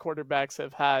both these quarterbacks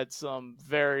have had some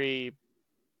very,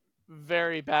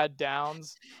 very bad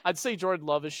downs. I'd say Jordan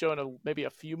Love has shown maybe a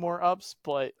few more ups,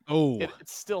 but it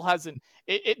still hasn't.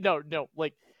 No.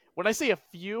 Like when I say a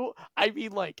few, I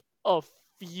mean like a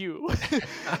few.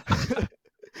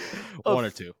 One or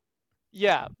two.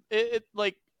 Yeah. It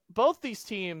like both these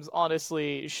teams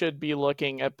honestly should be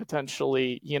looking at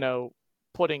potentially, you know,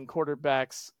 putting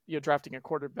quarterbacks, you know, drafting a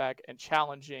quarterback and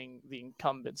challenging the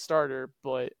incumbent starter,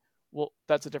 but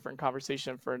that's a different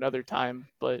conversation for another time.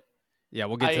 But yeah,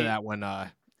 we'll get to that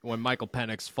when Michael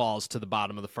Penix falls to the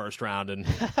bottom of the first round and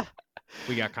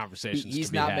we got conversations.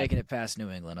 He's not making it past New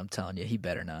England. I'm telling you, he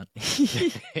better not.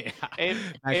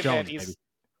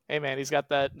 Hey man, he's got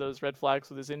those red flags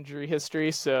with his injury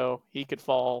history, so he could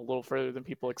fall a little further than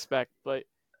people expect. But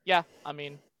yeah, I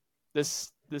mean,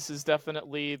 this is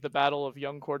definitely the battle of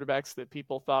young quarterbacks that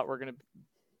people thought were going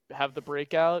to have the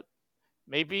breakout.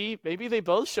 Maybe they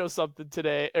both show something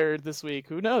today or this week.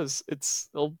 Who knows?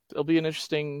 It'll be an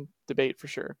interesting debate for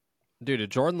sure. Dude, a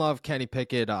Jordan Love, Kenny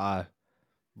Pickett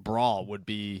brawl would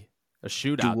be a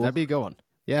shootout. That'd be a good one.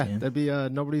 Yeah. That'd be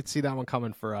nobody'd see that one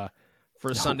coming for a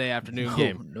Sunday afternoon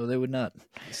game. No, they would not.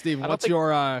 Steven, what's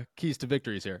your keys to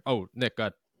victories here? Oh, Nick, go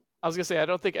ahead. I was going to say, I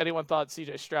don't think anyone thought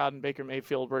C.J. Stroud and Baker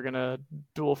Mayfield were going to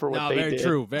duel for what they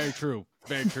did. Very true.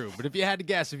 But if you had to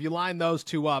guess, if you line those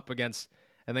two up against,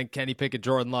 and then Kenny Pickett,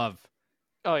 Jordan Love.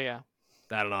 Oh, yeah.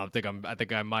 I don't know. I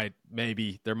think I might,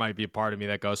 there might be a part of me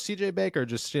that goes, C.J. Baker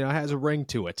just, you know, has a ring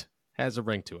to it. All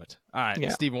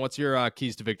right, Steven, what's your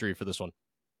keys to victory for this one?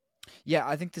 Yeah,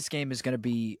 I think this game is going to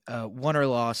be won or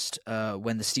lost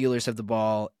when the Steelers have the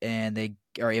ball and they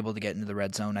are able to get into the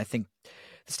red zone. I think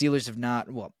The Steelers have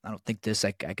not, well, I don't think this,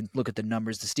 I can look at the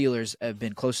numbers. The Steelers have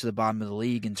been close to the bottom of the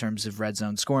league in terms of red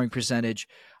zone scoring percentage.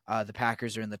 The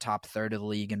Packers are in the top third of the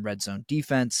league in red zone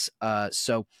defense.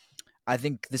 So I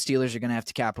think the Steelers are going to have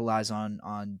to capitalize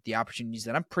on the opportunities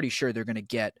that I'm pretty sure they're going to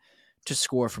get to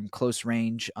score from close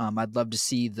range. I'd love to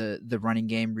see the running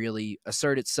game really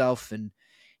assert itself and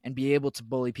be able to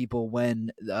bully people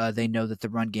when they know that the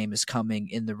run game is coming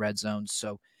in the red zone.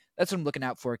 So that's what I'm looking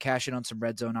out for, cash in on some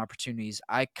red zone opportunities.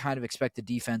 I kind of expect the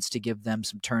defense to give them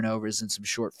some turnovers and some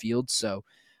short fields. So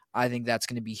I think that's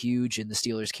going to be huge, and the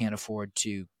Steelers can't afford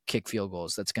to kick field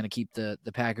goals. That's going to keep the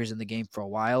Packers in the game for a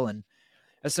while. And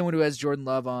as someone who has Jordan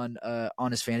Love on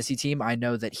his fantasy team, I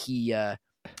know that he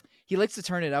likes to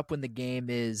turn it up when the game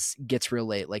gets real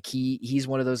late. Like he's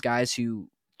one of those guys who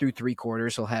through 3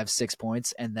 quarters he'll have 6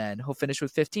 points and then he'll finish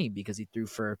with 15 because he threw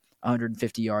for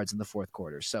 150 yards in the 4th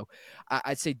quarter. So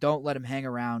I'd say don't let him hang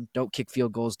around. Don't kick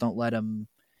field goals. Don't let him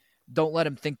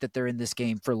think that they're in this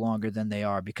game for longer than they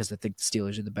are, because I think the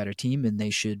Steelers are the better team and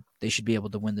they should be able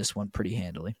to win this one pretty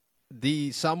handily.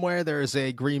 Somewhere there is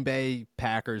a Green Bay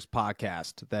Packers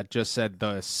podcast that just said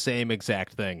the same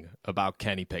exact thing about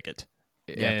Kenny Pickett.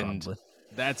 Yeah, and probably.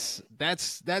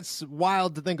 That's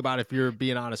wild to think about if you're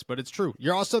being honest, but it's true.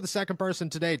 You're also the second person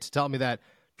today to tell me that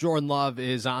Jordan Love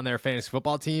is on their fantasy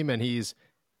football team and he's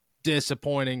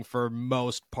disappointing for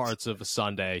most parts of a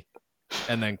Sunday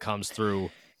and then comes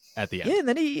through at the end. Yeah, and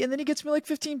then he gets me like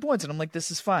 15 points and I'm like, this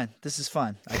is fine.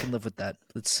 I can live with that.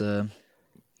 It's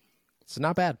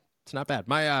not bad. It's not bad.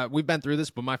 We've been through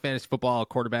this, but my fantasy football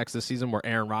quarterbacks this season were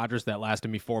Aaron Rodgers, that lasted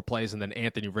me 4 plays, and then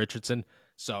Anthony Richardson.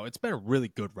 So it's been a really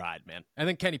good ride, man. And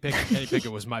then Kenny Pickett. Kenny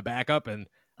Pickett was my backup, and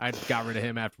I got rid of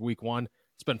him after week 1.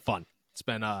 It's been fun. It's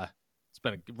been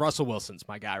Russell Wilson's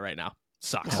my guy right now.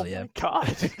 Sucks. Hell yeah.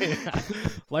 God.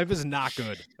 Life is not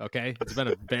good, okay? It's been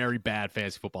a very bad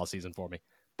fantasy football season for me.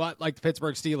 But like the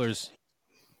Pittsburgh Steelers,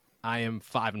 I am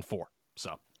 5-4.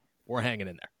 So we're hanging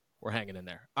in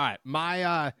there. All right,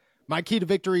 my key to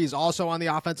victory is also on the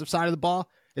offensive side of the ball.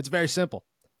 It's very simple.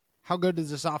 How good does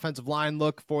this offensive line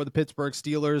look for the Pittsburgh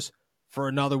Steelers for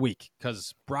another week?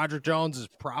 Because Broderick Jones is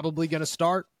probably going to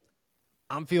start.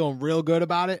 I'm feeling real good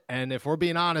about it. And if we're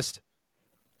being honest,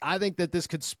 I think that this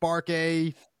could spark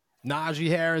a Najee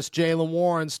Harris, Jaylen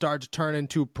Warren start to turn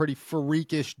into a pretty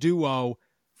freakish duo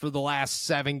for the last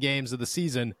 7 games of the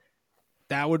season.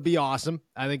 That would be awesome.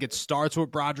 I think it starts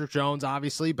with Broderick Jones,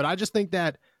 obviously. But I just think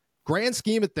that grand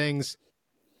scheme of things,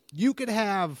 you could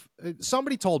have –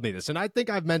 somebody told me this, and I think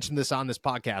I've mentioned this on this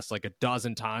podcast like a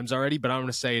dozen times already, but I'm going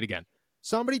to say it again.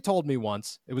 Somebody told me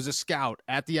once, it was a scout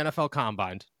at the NFL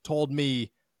Combine, told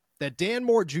me that Dan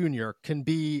Moore Jr. can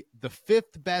be the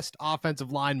 5th best offensive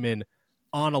lineman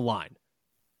on a line.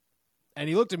 And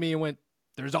he looked at me and went,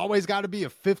 there's always got to be a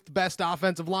 5th best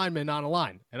offensive lineman on a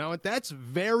line. And I went, that's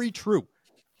very true.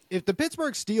 If the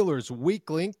Pittsburgh Steelers' weak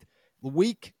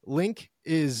link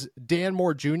is Dan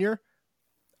Moore Jr.,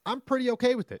 I'm pretty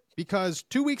okay with it, because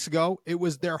 2 weeks ago, it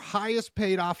was their highest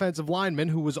paid offensive lineman,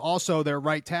 who was also their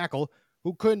right tackle,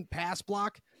 who couldn't pass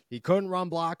block, he couldn't run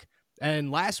block, and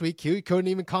last week, he couldn't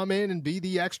even come in and be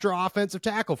the extra offensive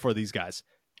tackle for these guys.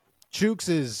 Chooks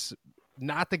is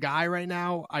not the guy right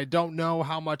now. I don't know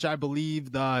how much I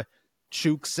believe the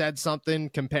Chooks said something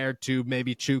compared to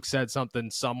maybe Chooks said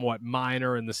something somewhat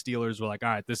minor, and the Steelers were like, all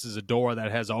right, this is a door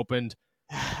that has opened,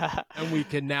 and we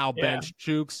can now bench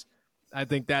Chooks. I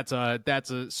think that's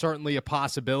certainly a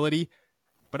possibility.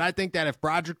 But I think that if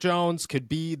Broderick Jones could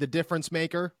be the difference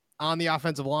maker on the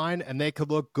offensive line and they could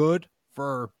look good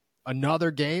for another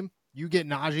game, you get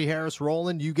Najee Harris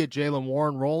rolling, you get Jaylen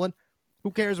Warren rolling.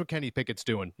 Who cares what Kenny Pickett's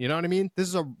doing? You know what I mean?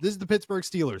 This is the Pittsburgh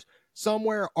Steelers.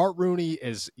 Somewhere Art Rooney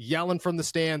is yelling from the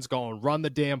stands going, run the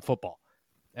damn football.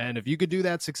 And if you could do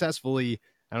that successfully,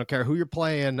 I don't care who you're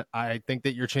playing, I think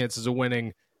that your chances of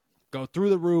winning go through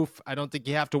the roof. I don't think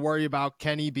you have to worry about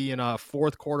Kenny being a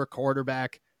 4th quarter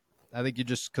quarterback. I think you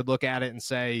just could look at it and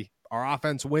say, our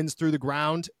offense wins through the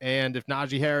ground, and if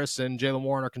Najee Harris and Jaylen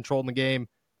Warren are controlling the game,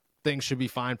 things should be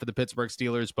fine for the Pittsburgh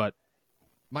Steelers. But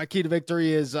my key to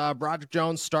victory is Broderick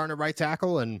Jones starting at right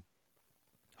tackle, and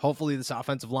hopefully this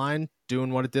offensive line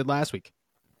doing what it did last week.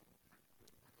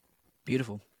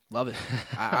 Beautiful. Love it.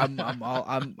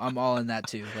 I'm all in that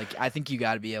too. Like, I think you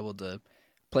got to be able to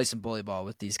play some bully ball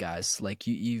with these guys. Like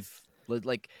you've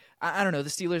like, I don't know, the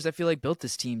Steelers, I feel like, built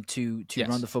this team to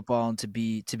run the football and to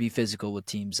be physical with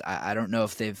teams. I don't know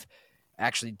if they've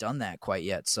actually done that quite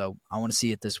yet. So I want to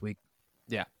see it this week.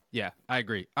 Yeah, I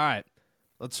agree. All right,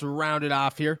 let's round it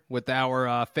off here with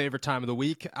our favorite time of the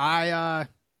week. I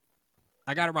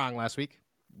got it wrong last week.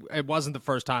 It wasn't the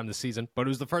first time this season, but it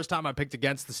was the first time I picked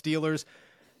against the Steelers.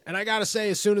 And I got to say,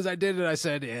 as soon as I did it, I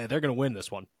said, yeah, they're going to win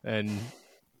this one. And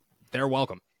they're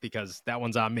welcome because that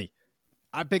one's on me.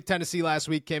 I picked Tennessee last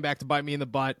week, came back to bite me in the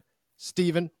butt.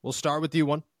 Steven, we'll start with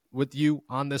you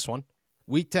on this one.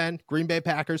 Week 10, Green Bay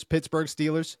Packers, Pittsburgh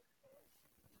Steelers.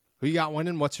 Who you got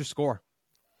winning? What's your score?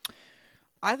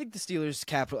 I think the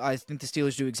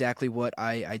Steelers do exactly what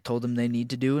I told them they need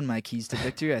to do in my keys to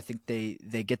victory. I think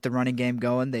they get the running game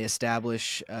going. They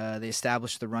establish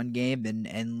the run game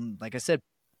and like I said,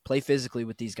 play physically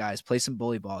with these guys. Play some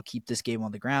bully ball. Keep this game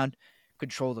on the ground.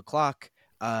 Control the clock.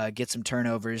 Get some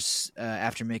turnovers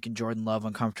after making Jordan Love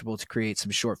uncomfortable to create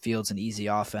some short fields and easy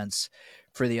offense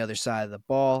for the other side of the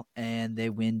ball, and they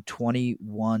win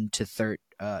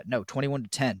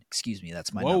 21-10. Excuse me,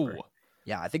 that's my number.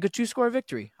 Yeah, I think a 2-score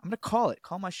victory. I'm gonna call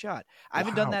my shot. I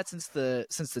haven't done that since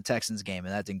the Texans game,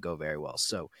 and that didn't go very well.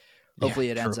 So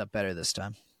hopefully it ends up better this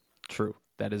time. True,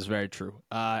 that is very true.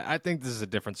 I think this is a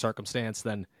different circumstance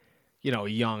than a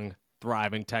young,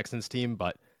 thriving Texans team,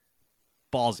 but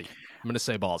ballsy. I'm going to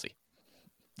say ballsy.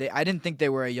 I didn't think they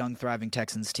were a young, thriving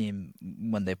Texans team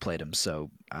when they played them. So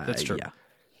that's true. Yeah.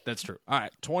 That's true. All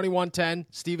right, 21-10.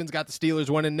 Steven's got the Steelers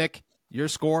winning. Nick, your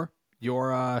score,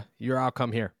 your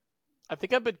outcome here. I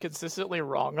think I've been consistently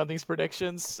wrong on these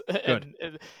predictions, and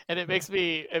it makes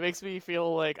me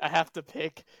feel like I have to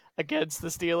pick against the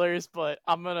Steelers. But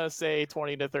I'm gonna say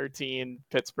 20-13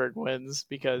 Pittsburgh wins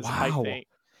because I think.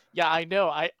 Yeah, I know.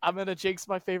 I'm gonna jinx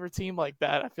my favorite team like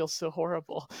that. I feel so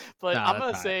horrible, but I'm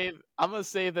gonna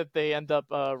say that they end up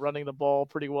running the ball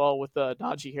pretty well with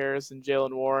Najee Harris and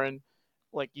Jalen Warren.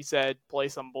 Like you said, play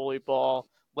some bully ball.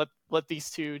 Let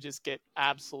these two just get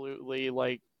absolutely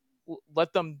let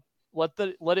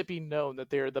it be known that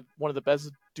they're one of the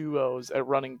best duos at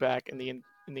running back in the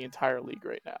entire league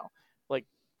right now. Like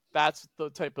that's the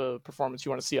type of performance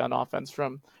you want to see on offense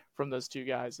from those two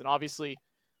guys, and obviously.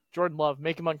 Jordan Love,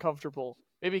 make him uncomfortable.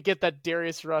 Maybe get that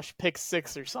Darius Rush pick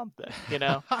 6 or something.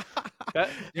 Darius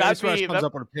Rush comes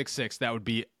up on a pick 6. That would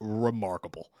be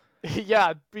remarkable.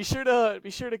 Yeah, be sure to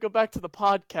go back to the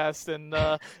podcast and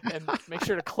make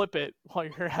sure to clip it while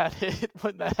you're at it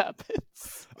when that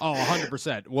happens. Oh,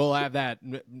 100%. We'll have that.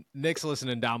 Nick's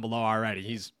listening down below already.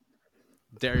 He's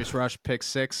Darius Rush pick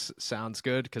 6 sounds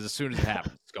good because as soon as it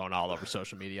happens, it's going all over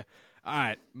social media. All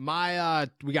right,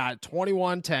 we got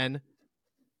 21-10.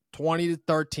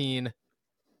 20-13.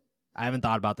 I haven't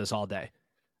thought about this all day.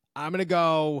 I'm gonna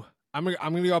go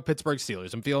Pittsburgh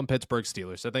Steelers. I'm feeling Pittsburgh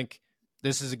Steelers. I think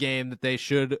this is a game that they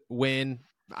should win.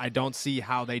 I don't see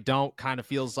how they don't.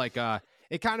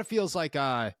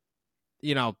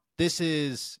 This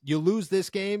is you lose this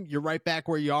game, you're right back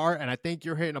where you are, and I think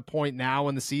you're hitting a point now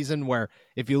in the season where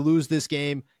if you lose this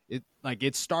game,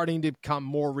 it's starting to become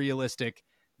more realistic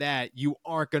that you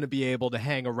aren't going to be able to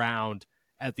hang around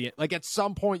at the end. Like at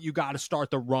some point you got to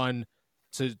start the run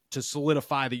to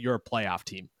solidify that you're a playoff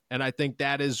team. And I think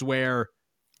that is where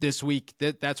this week,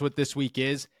 that's what this week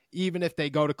is. Even if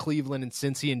they go to Cleveland and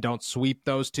Cincy and don't sweep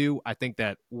those two, I think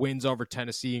that wins over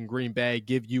Tennessee and Green Bay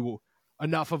give you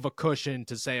enough of a cushion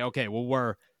to say, okay, well,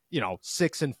 we're,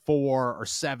 6-4 or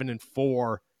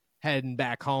 7-4 heading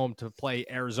back home to play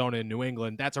Arizona and New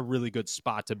England. That's a really good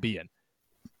spot to be in.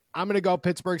 I'm going to go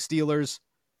Pittsburgh Steelers.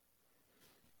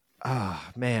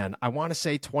 Man, I want to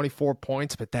say 24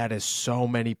 points, but that is so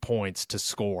many points to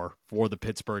score for the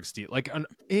Pittsburgh Steelers. Like an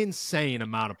insane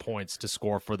amount of points to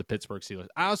score for the Pittsburgh Steelers.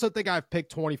 I also think I've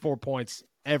picked 24 points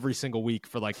every single week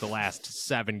for like the last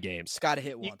 7 games. Got to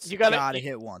hit once. You got to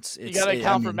hit once. You got to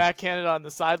account for Matt Canada on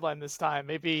the sideline this time.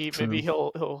 Maybe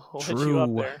he'll hit you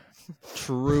up there.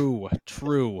 True.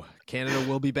 Canada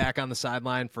will be back on the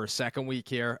sideline for a second week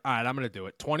here. All right, I'm going to do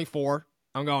it. 24.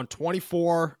 I'm going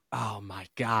 24. Oh, my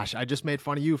gosh. I just made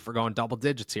fun of you for going double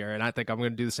digits here, and I think I'm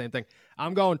going to do the same thing.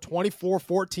 I'm going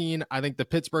 24-14. I think the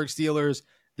Pittsburgh Steelers,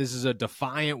 this is a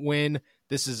defiant win.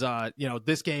 This is,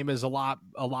 this game is a lot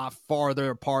farther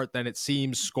apart than it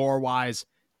seems score-wise.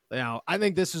 I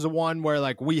think this is a one where,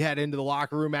 like, we head into the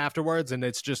locker room afterwards, and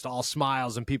it's just all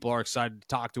smiles, and people are excited to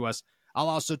talk to us. I'll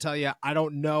also tell you, I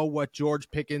don't know what George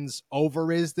Pickens'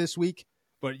 over is this week.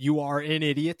 But you are an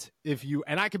idiot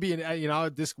and I could be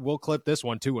we'll clip this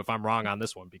one too if I'm wrong on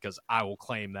this one because I will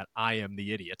claim that I am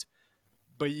the idiot.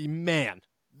 But man,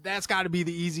 that's got to be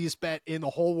the easiest bet in the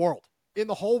whole world.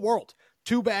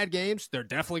 2 bad games, they're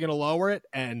definitely going to lower it.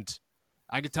 And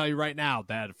I can tell you right now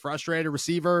that a frustrated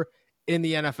receiver in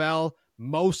the NFL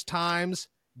most times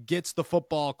gets the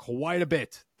football quite a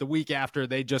bit the week after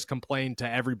they just complain to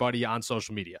everybody on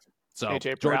social media. So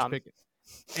AJ Brown.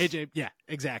 AJ, yeah,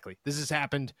 exactly. This has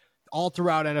happened all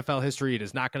throughout NFL history. It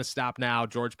is not going to stop now.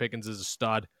 George Pickens is a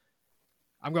stud.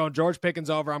 I'm going George Pickens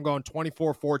over. I'm going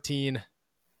 24-14.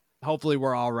 hopefully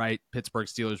we're all right. Pittsburgh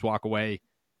Steelers walk away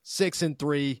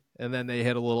 6-3, and then they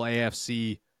hit a little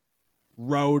AFC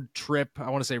road trip. I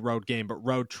want to say road game, but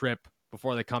road trip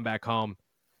before they come back home,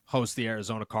 host the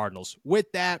Arizona Cardinals.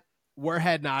 With that, we're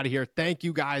heading out of here. Thank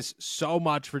you guys so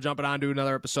much for jumping on to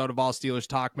another episode of All Steelers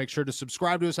Talk. Make sure to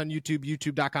subscribe to us on YouTube,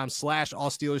 youtube.com/All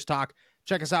Steelers Talk.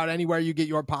 Check us out anywhere you get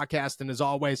your podcast. And as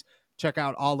always, check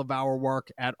out all of our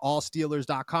work at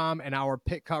allsteelers.com and our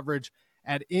pit coverage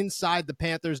at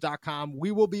InsideThePanthers.com.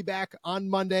 We will be back on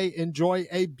Monday. Enjoy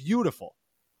a beautiful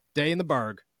day in the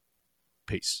Berg.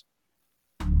 Peace.